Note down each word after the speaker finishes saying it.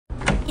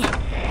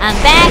I'm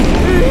back.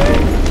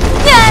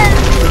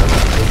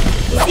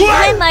 See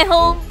when my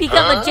home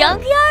become a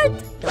junkyard?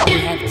 We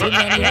have too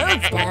many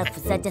old stuff for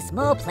such a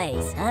small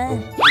place, huh?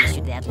 We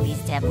should at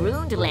least have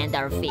room to land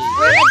our feet.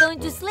 Where am I going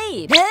to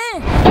sleep? Huh?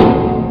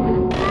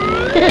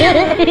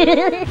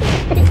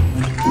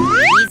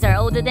 These are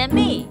older than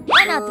me.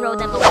 Why not throw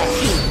them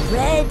away?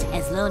 Red,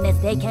 as long as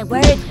they can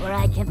work, or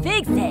I can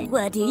fix it.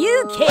 What do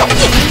you care?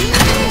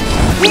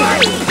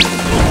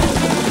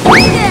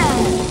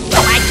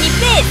 I keep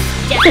this!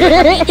 Just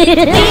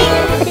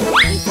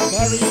it's a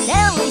very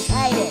selfish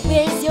item.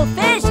 Where's your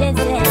fashion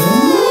sense?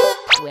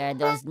 Where are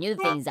those new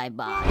things I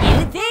bought?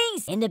 New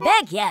things? In the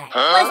backyard.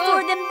 Let's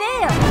store them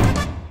there.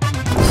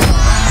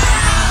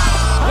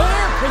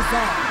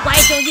 Why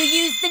don't you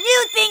use the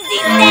new things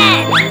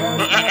instead? The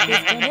old stuff is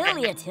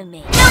familiar to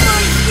me. No more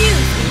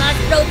excuse! We must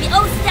throw the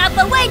old stuff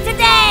away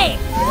today!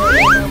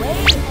 Away?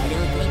 I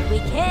don't think we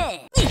can.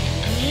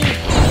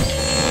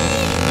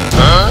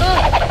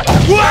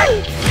 What?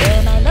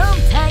 They're my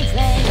long-time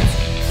friends.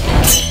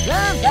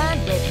 Strong bond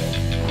with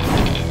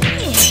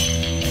me.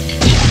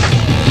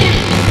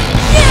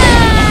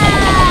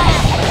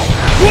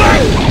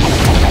 What?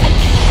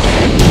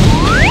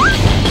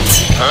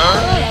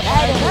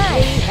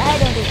 I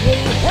don't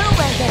agree. No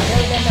one can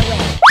throw them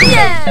away.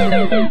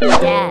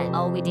 Dad,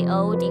 all with the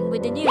old, in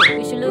with the new.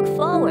 We should look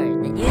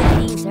forward. The new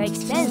things are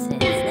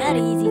expensive. It's not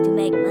easy to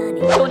make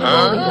money. Don't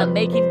worry, I'm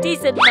making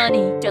decent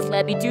money. Just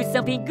let me do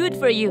something good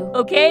for you,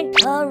 okay?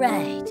 All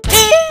right.